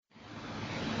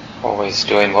always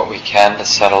doing what we can to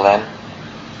settle in.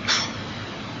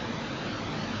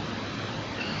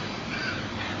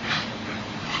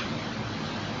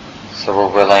 So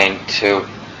we're willing to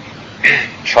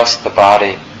trust the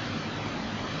body,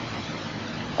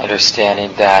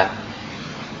 understanding that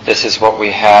this is what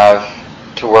we have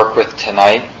to work with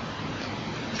tonight.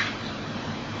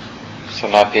 So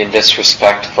not being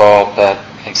disrespectful, but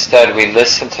instead we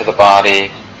listen to the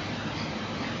body,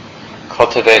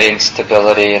 cultivating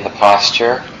stability in the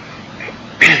posture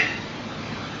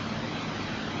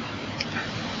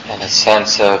and a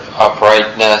sense of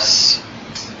uprightness,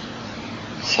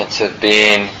 sense of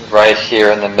being right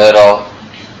here in the middle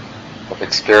of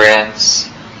experience.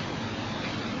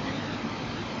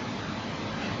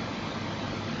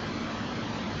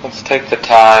 Let's take the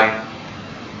time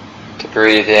to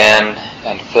breathe in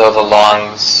and fill the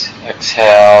lungs,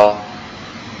 exhale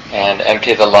and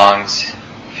empty the lungs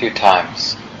a few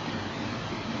times.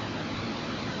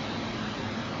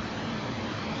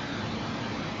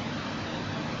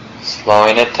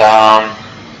 Slowing it down,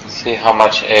 see how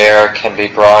much air can be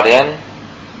brought in,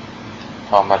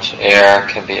 how much air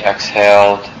can be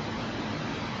exhaled.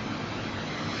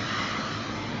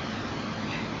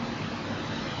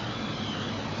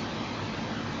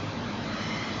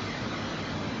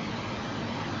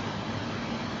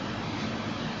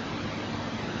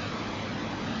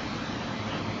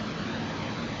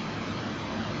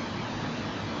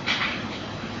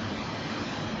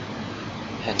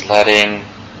 And letting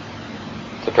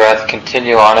the breath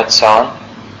continue on its own.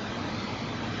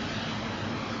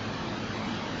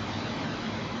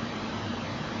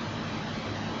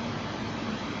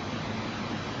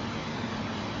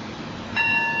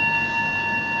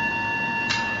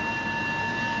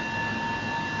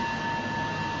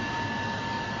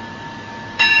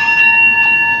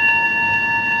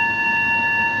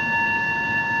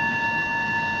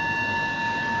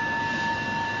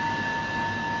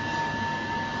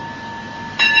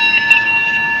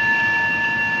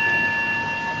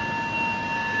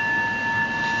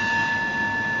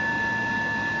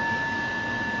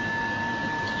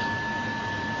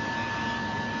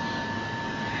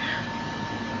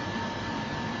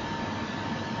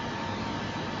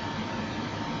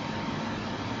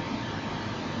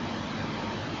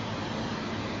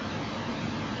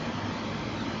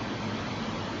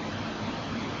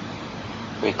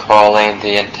 Recalling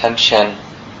the intention,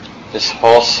 this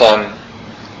wholesome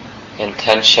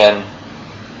intention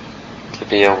to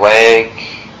be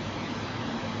awake,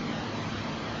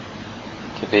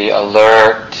 to be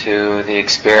alert to the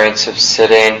experience of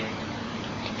sitting,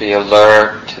 to be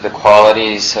alert to the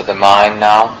qualities of the mind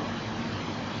now.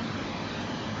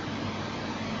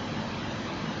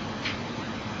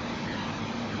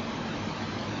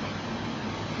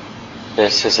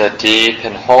 This is a deep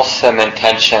and wholesome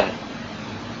intention.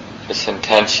 This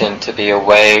intention to be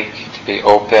awake, to be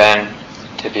open,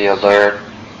 to be alert.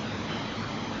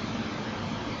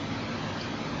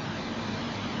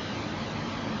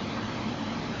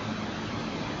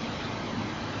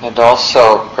 And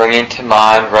also bringing to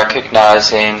mind,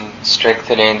 recognizing,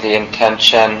 strengthening the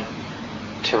intention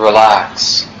to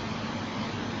relax,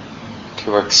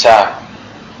 to accept,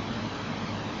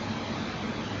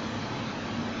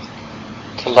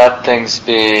 to let things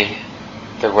be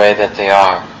the way that they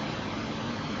are.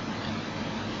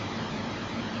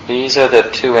 These are the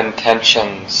two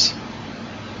intentions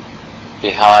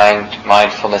behind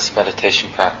mindfulness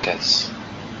meditation practice.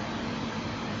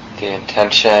 The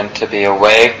intention to be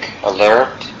awake,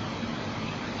 alert,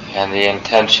 and the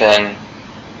intention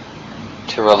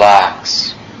to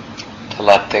relax, to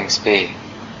let things be,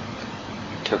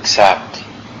 to accept.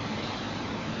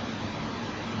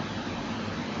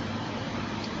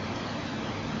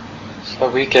 So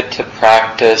we get to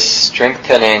practice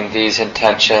strengthening these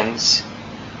intentions.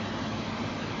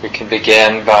 We can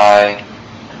begin by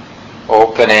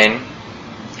opening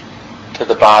to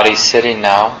the body sitting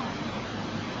now.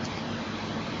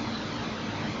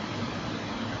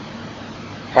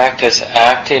 Practice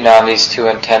acting on these two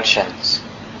intentions.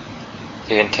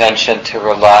 The intention to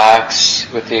relax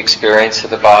with the experience of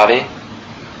the body,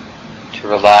 to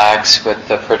relax with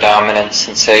the predominant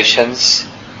sensations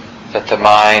that the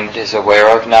mind is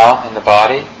aware of now in the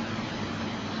body,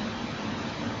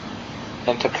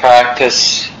 and to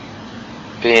practice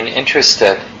being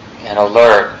interested and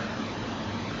alert,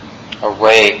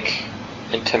 awake,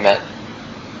 intimate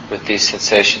with these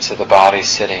sensations of the body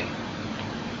sitting.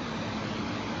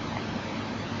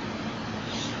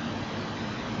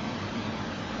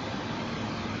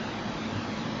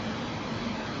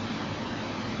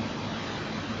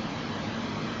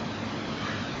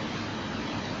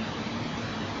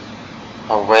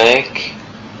 awake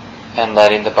and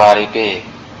letting the body be.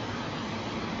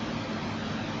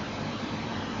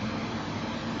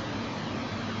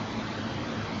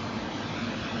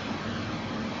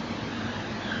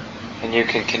 And you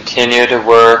can continue to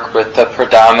work with the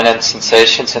predominant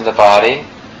sensations in the body,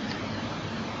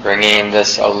 bringing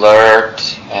this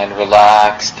alert and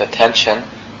relaxed attention.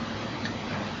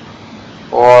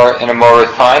 Or in a more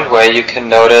refined way, you can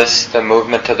notice the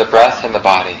movement of the breath in the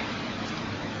body.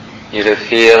 Either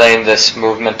feeling this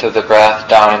movement of the breath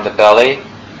down in the belly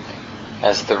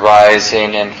as the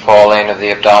rising and falling of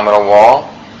the abdominal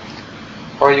wall,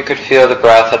 or you could feel the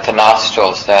breath at the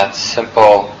nostrils, that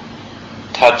simple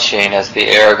touching as the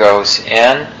air goes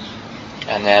in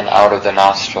and then out of the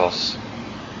nostrils.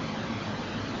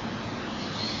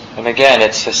 And again,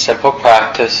 it's a simple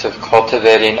practice of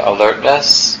cultivating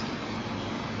alertness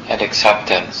and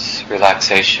acceptance,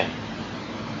 relaxation.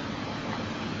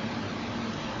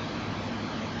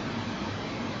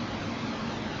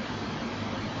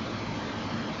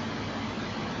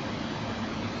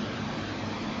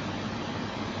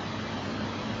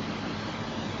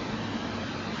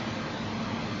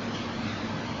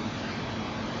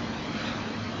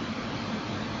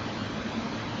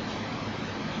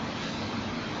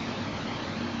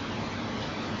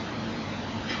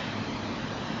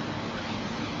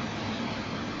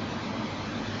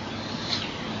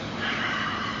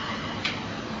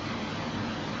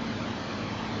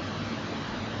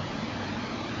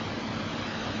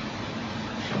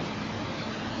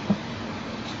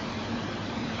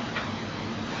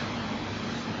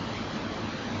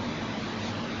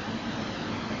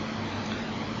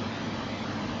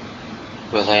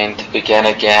 Willing to begin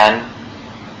again.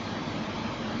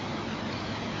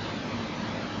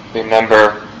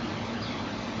 Remember,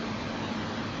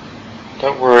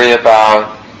 don't worry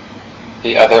about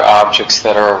the other objects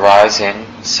that are arising,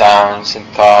 sounds and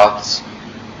thoughts.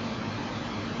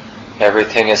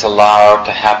 Everything is allowed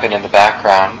to happen in the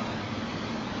background.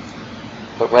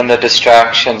 But when the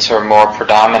distractions are more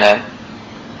predominant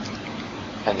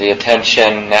and the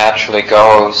attention naturally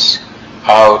goes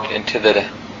out into the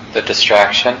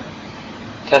distraction,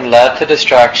 then let the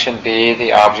distraction be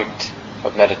the object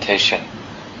of meditation.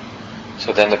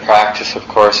 So then the practice, of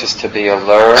course, is to be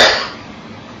alert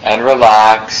and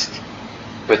relaxed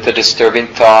with the disturbing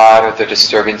thought or the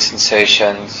disturbing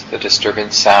sensations, the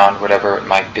disturbing sound, whatever it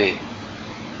might be.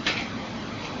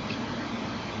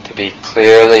 To be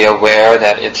clearly aware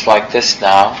that it's like this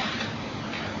now,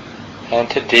 and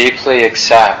to deeply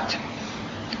accept.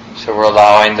 So we're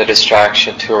allowing the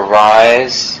distraction to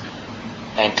arise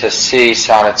and to cease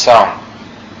on its own.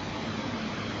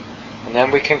 And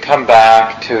then we can come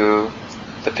back to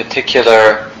the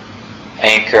particular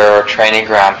anchor or training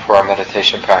ground for our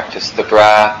meditation practice, the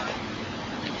breath,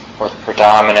 or the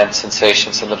predominant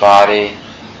sensations in the body,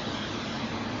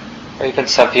 or even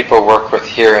some people work with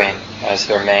hearing as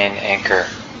their main anchor.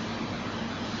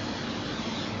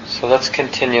 So let's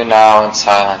continue now in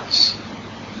silence.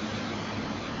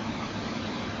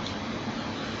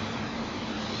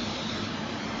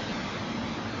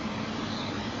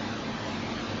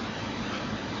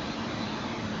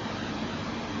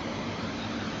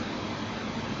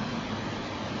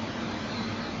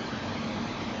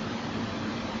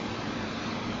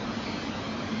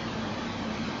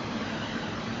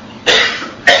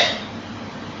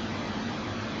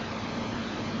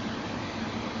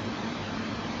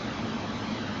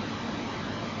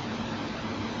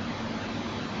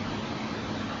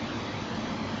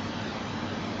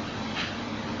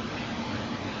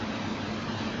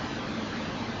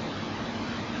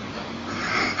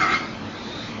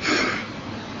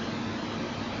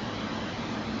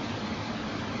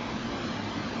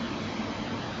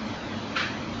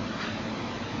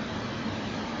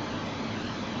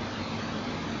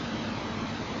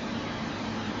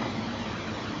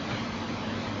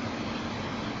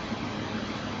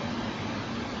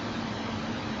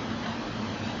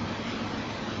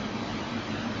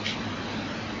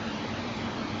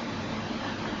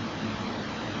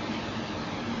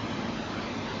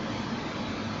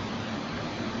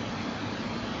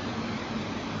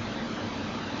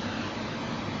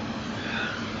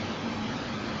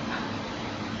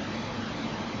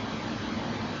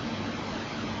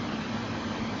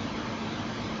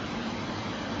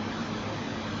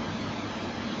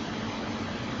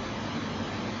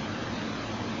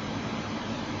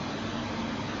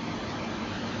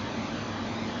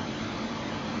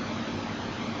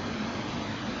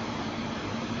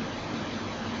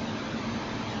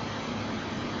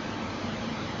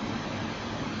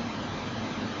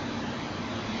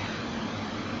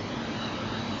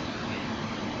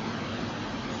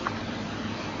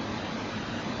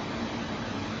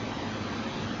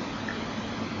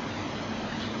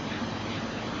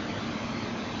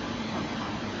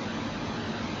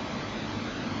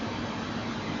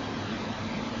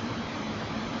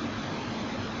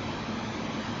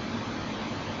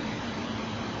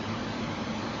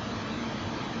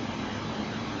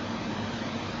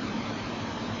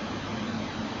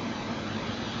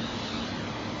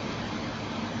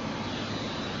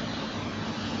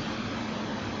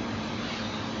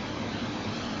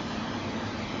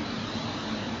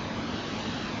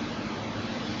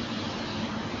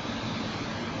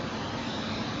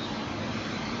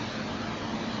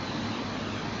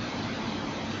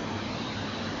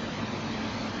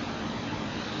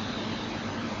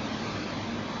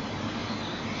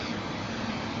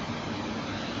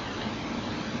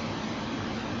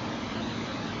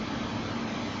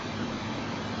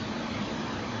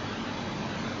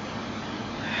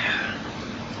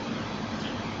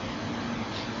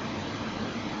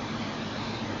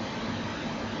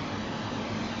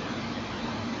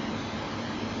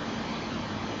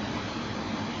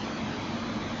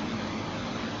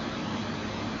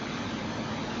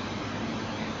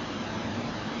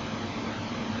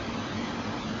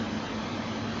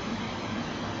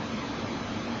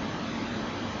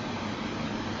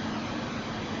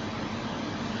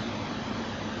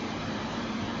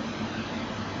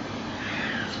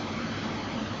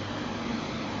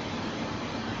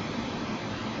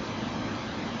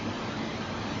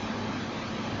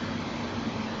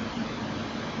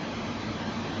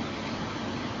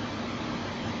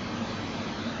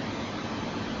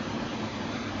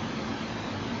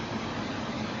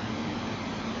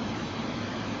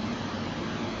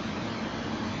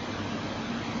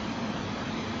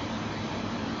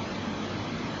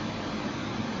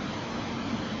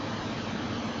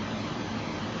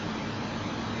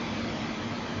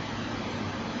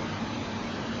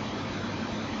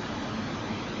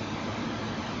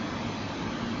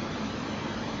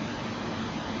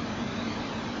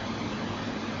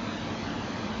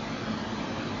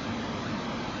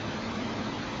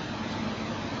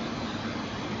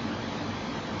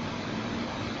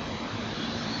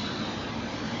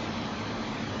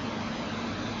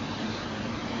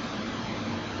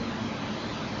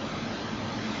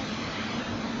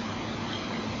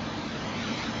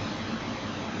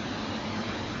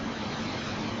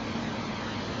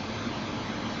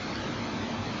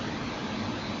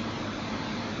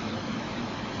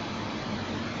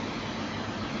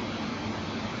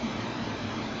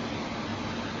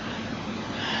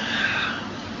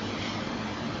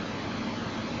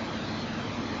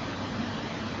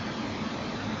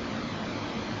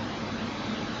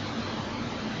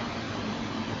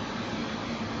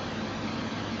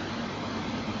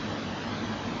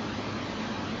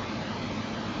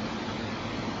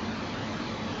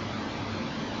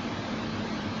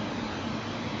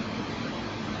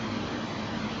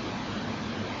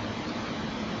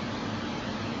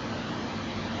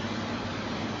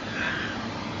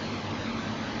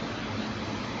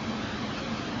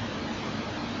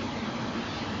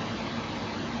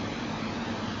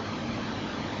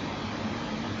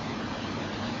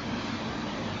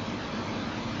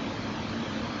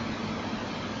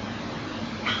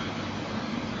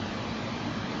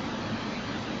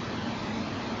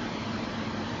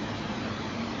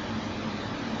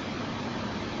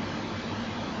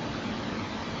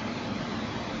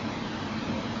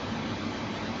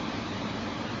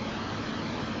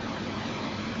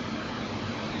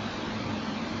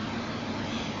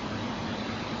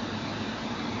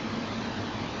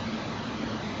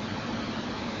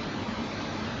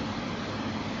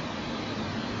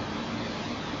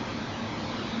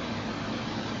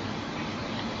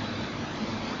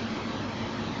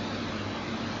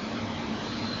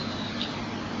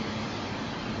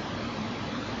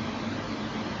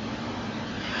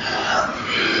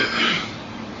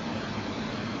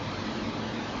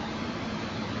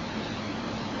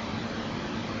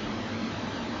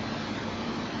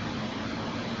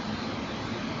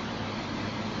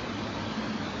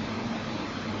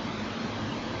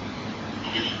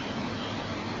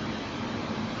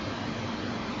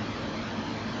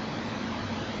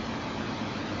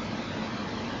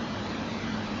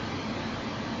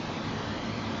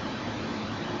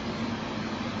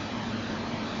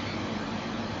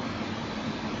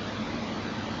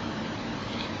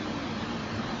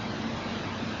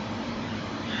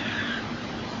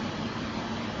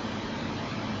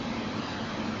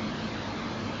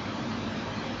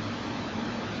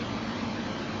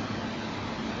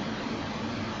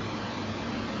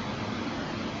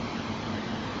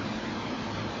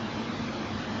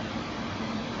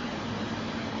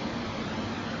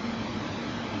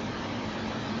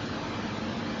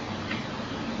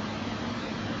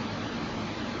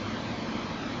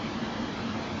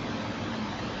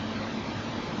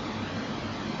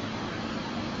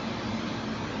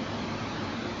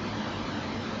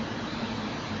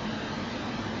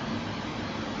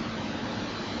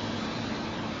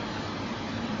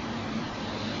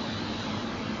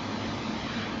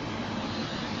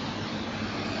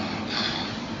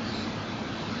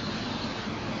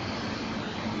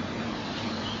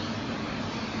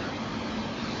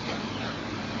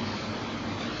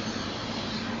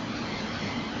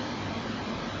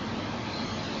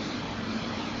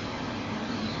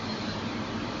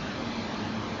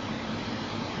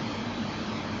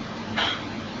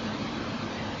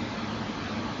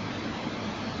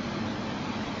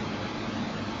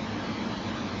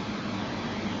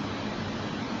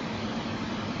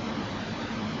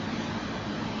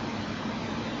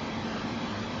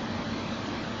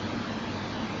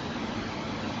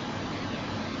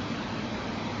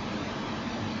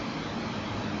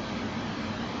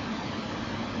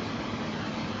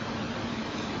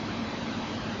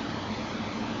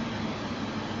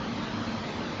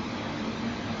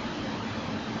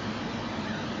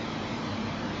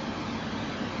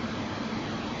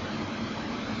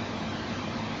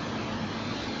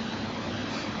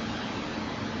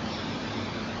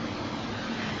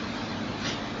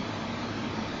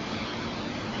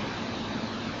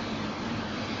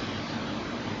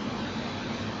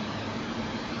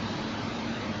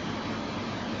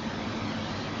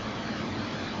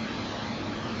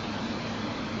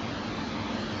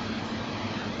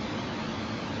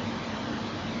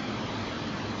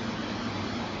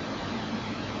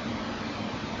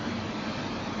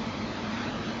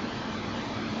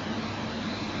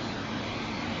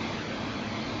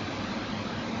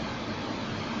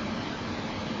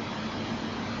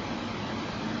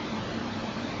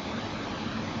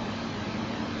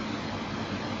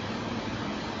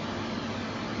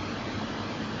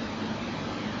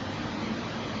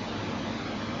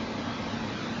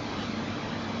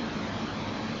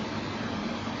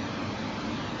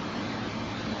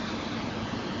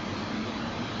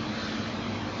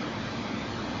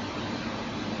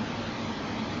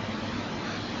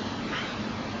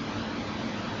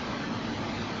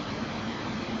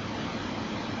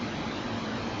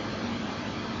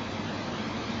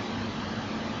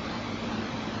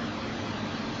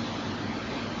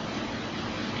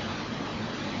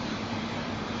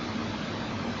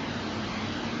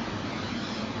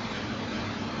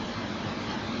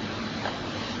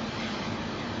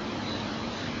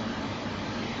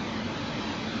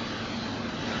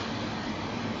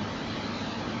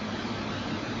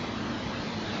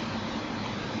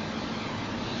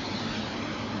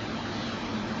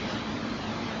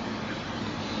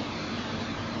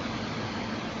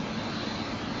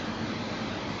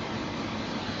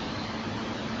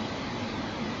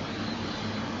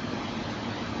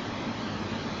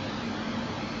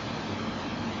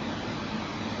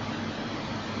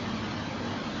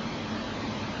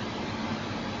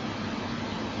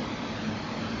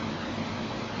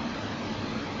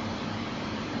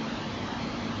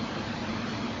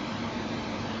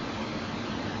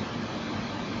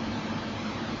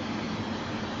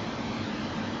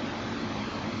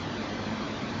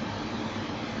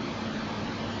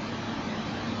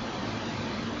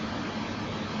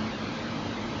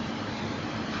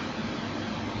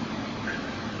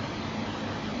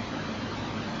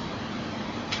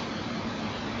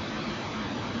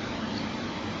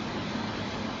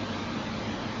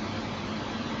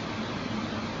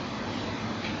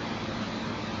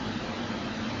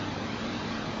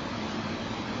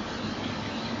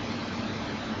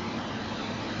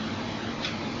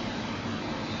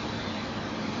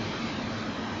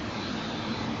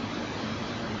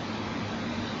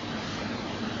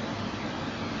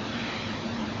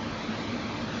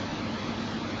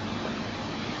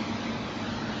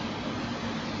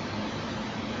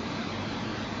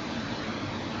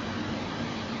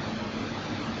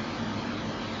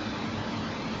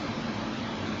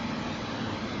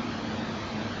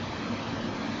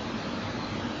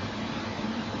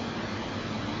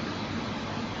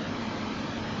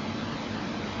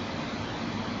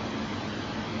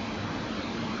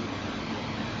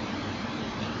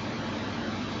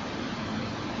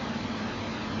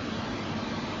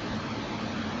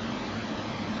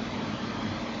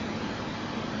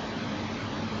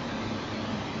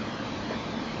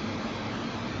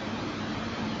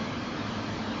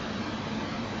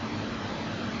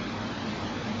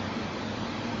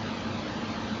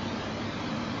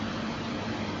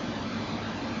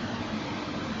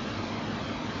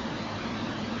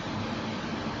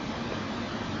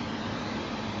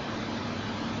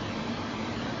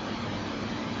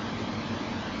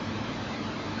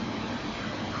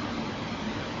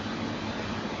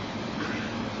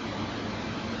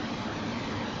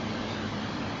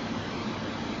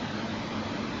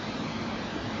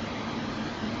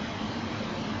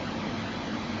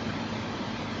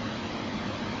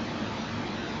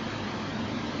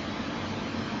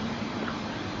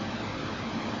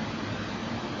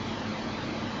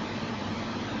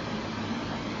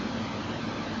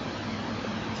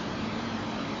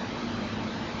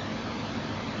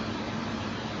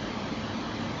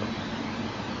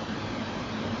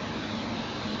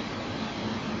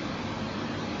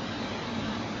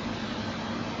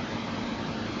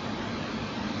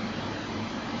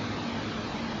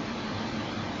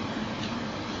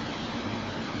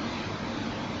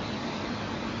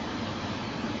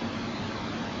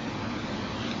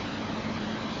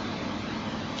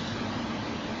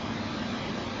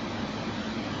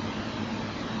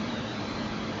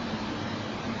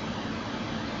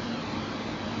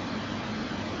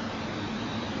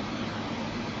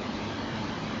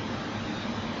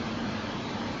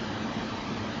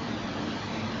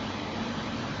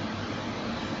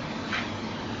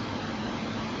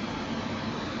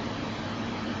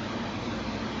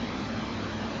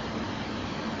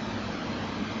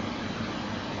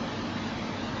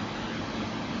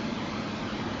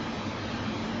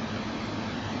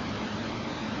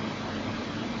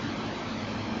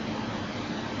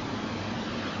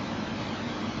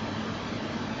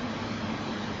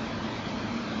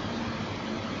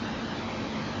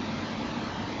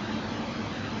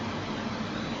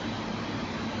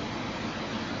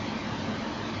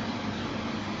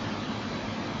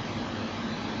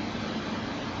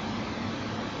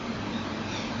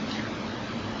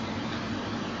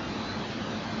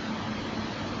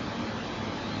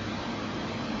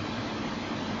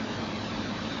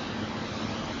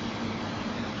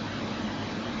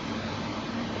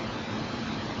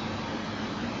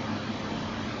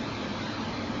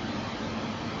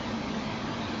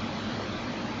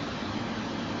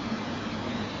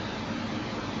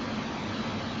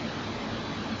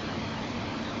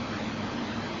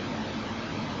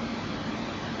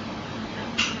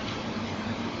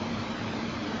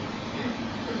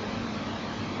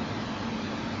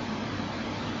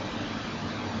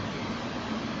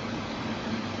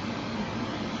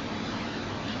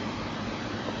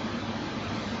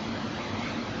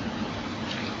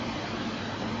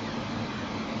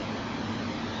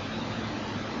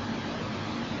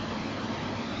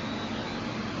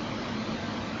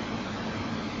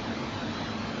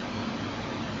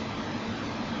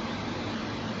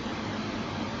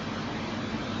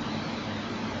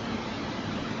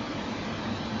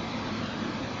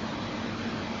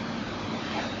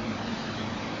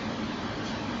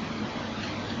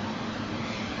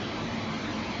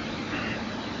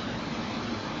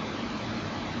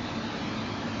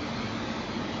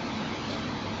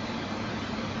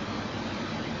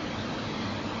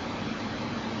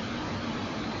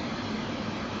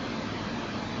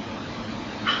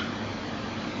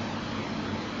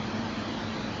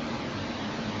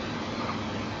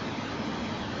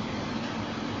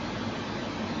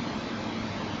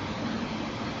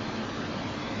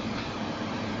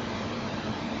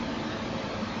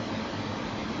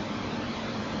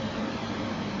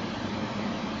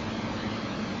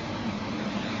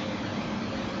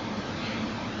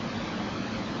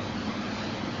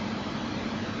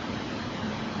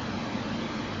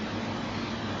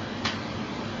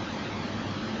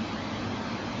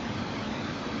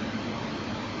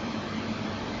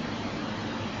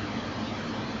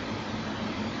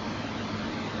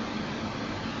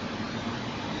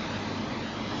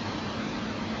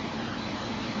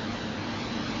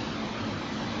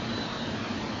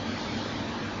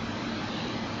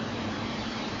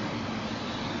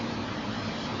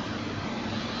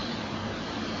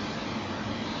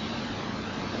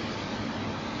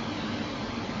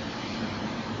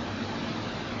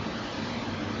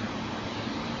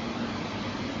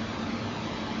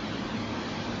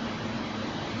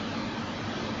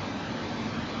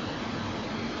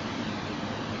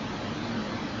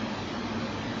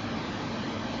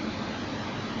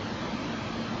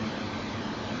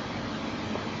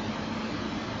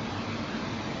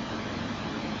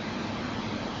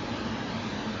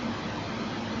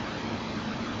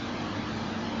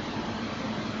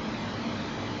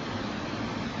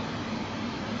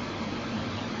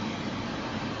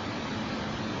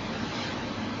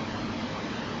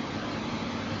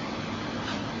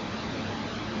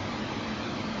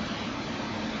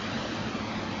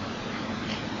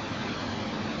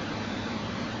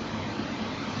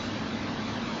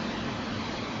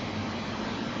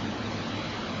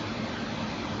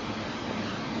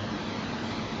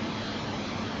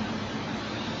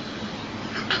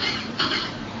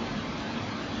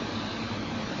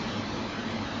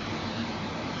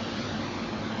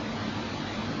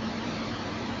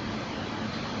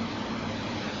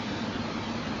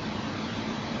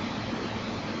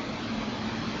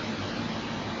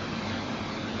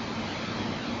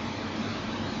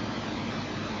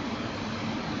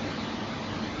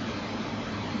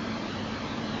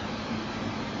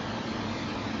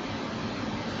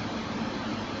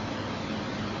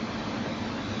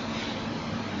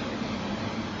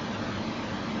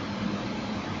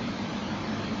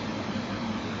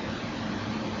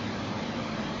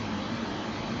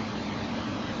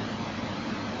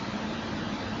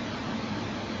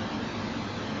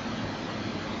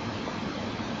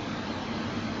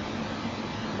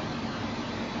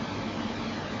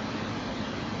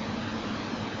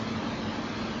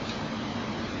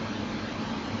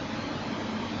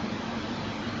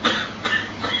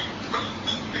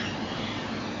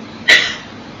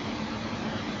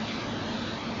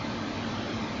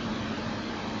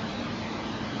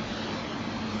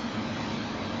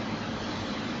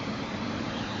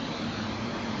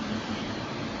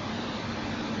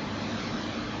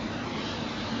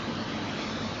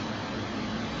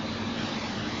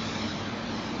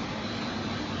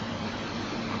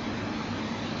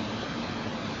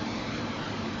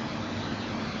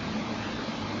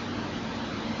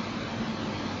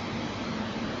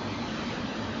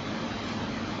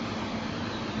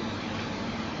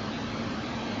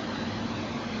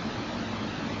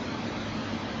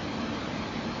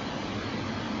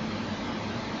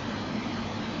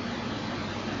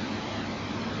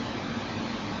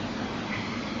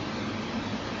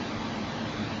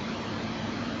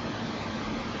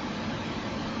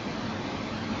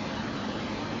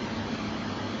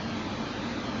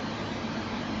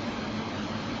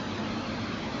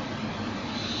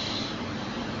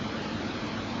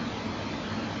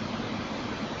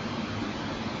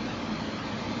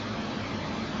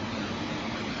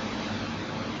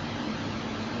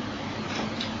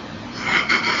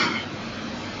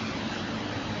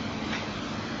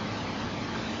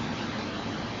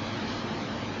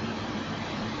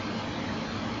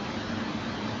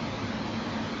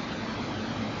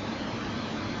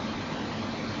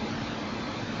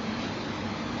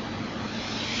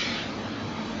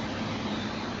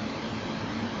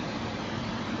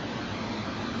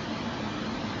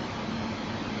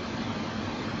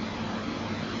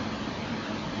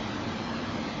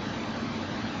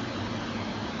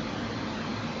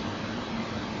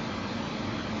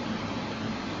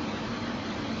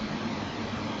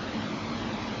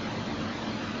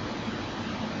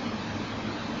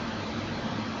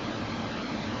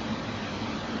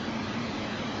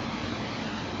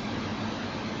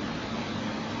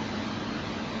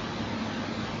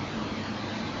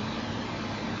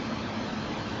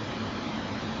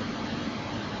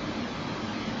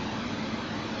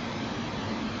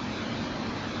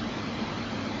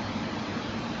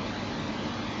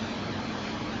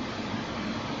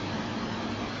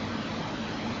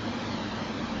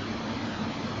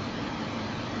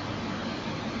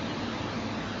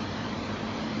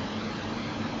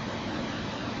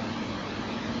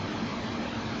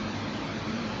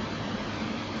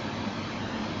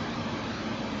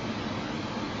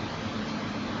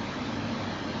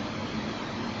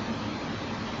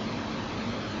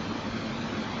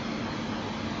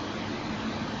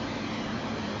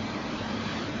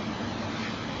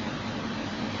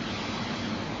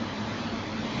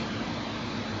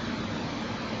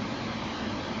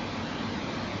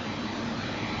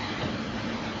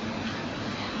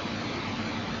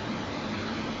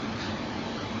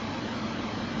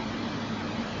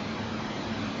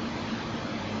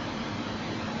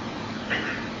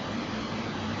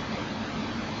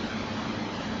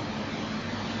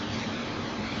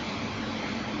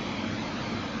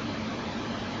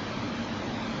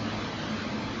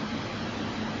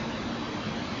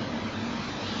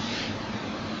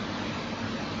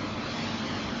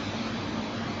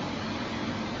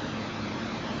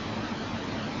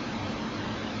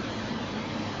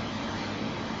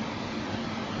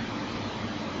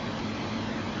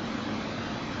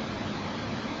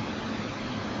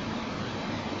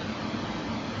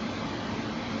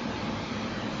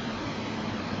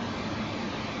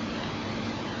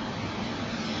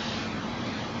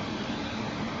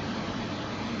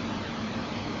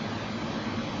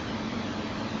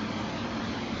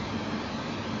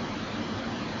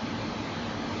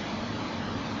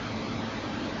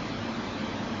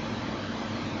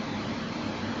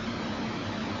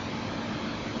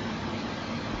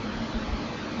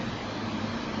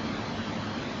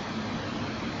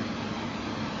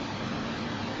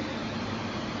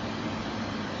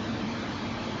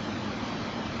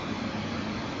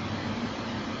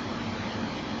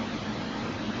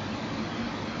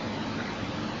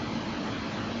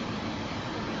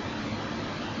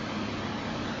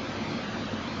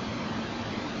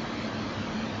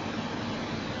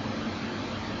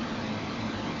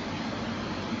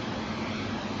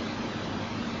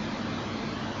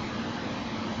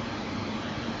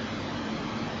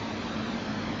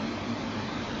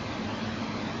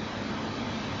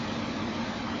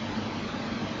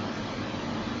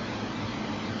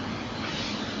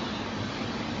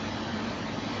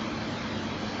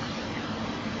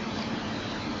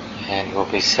 And we'll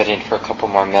be sitting for a couple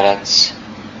more minutes.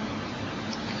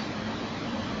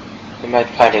 You might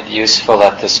find it useful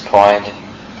at this point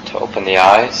to open the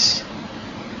eyes,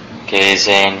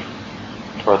 gazing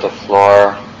toward the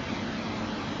floor.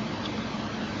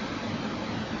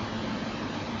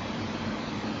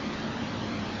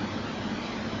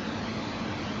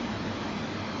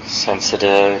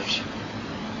 Sensitive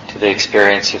to the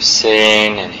experience of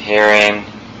seeing and hearing,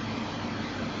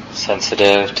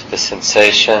 sensitive to the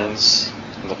sensations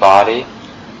in the body,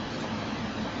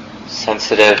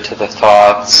 sensitive to the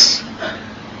thoughts,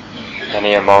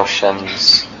 any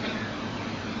emotions.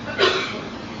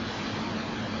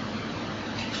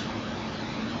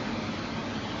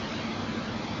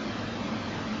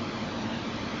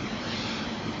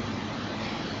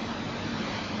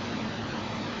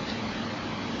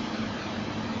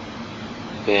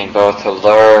 Being both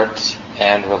alert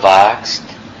and relaxed,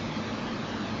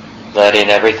 letting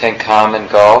everything come and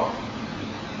go.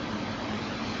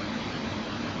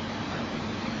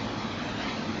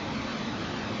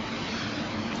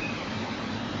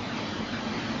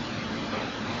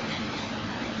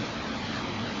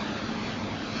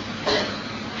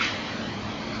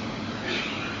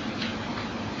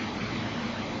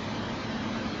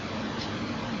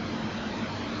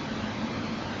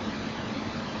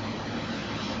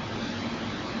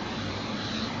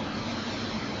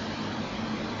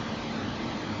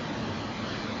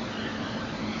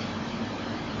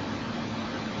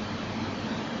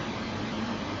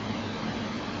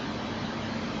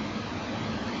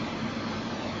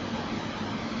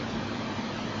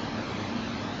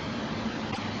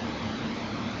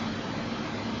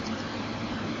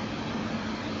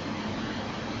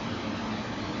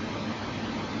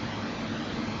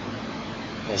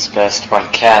 As best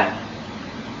one can,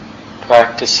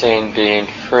 practicing being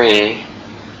free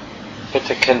with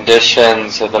the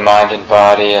conditions of the mind and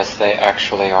body as they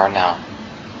actually are now.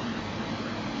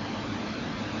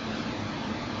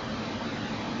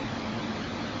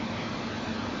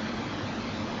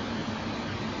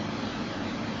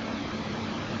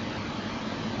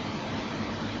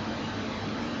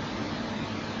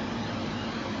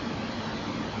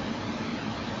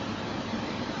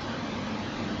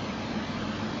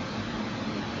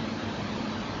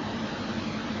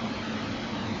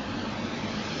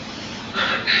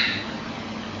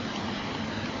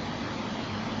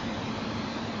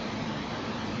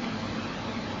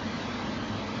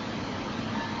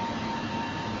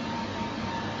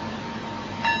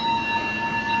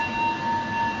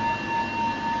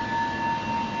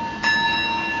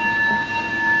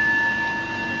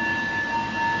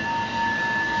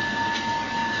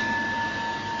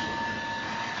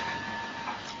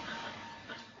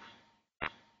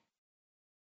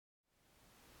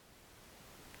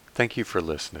 Thank you for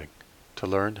listening. To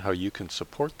learn how you can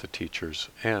support the teachers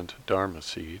and Dharma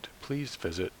Seed, please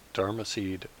visit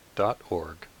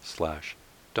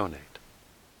dharmaseed.org/donate.